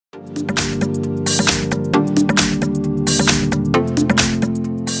Welcome,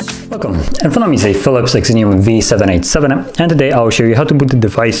 in front of me is a Philips Xenium V787, and today I'll show you how to boot the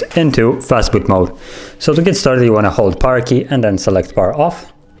device into Fastboot mode. So to get started, you want to hold power key and then select power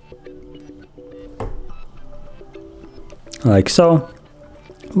off, like so.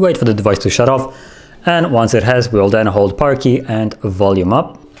 Wait for the device to shut off, and once it has, we'll then hold power key and volume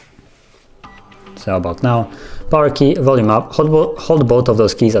up. So about now, power key, volume up, hold both of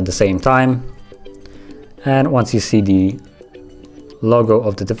those keys at the same time, and once you see the logo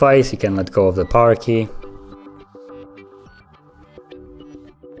of the device, you can let go of the power key.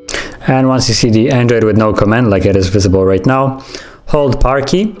 And once you see the Android with no command, like it is visible right now, hold power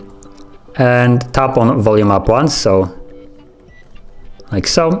key and tap on volume up once, so like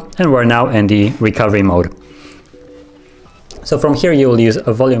so, and we're now in the recovery mode. So from here you will use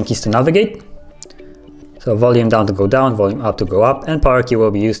volume keys to navigate. So volume down to go down, volume up to go up, and power key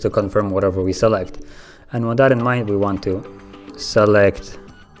will be used to confirm whatever we select. And with that in mind, we want to select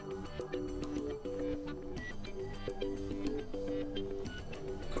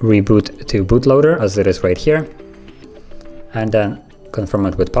reboot to bootloader, as it is right here, and then confirm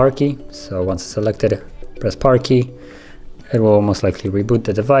it with power key. So once selected, press power key. It will most likely reboot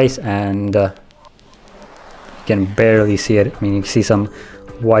the device, and you can barely see it. I mean, you see some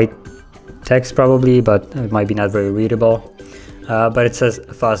white text probably, but it might be not very readable. But it says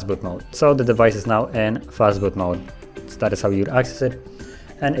Fastboot mode. So the device is now in Fastboot mode. So that is how you'd access it.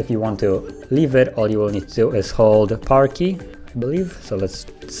 And if you want to leave it, all you will need to do is hold power key, I believe. So let's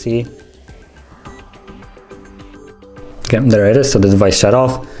see. Okay, there it is. So the device shut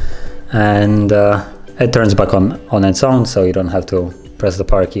off, and it turns back on its own, so you don't have to press the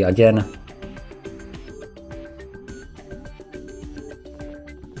power key again.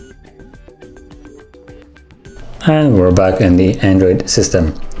 And we're back in the Android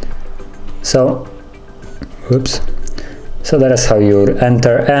system. So, oops. So that is how you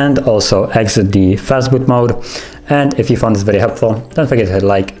enter and also exit the Fastboot mode. And if you found this very helpful, don't forget to hit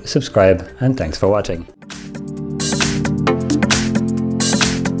like, subscribe, and thanks for watching.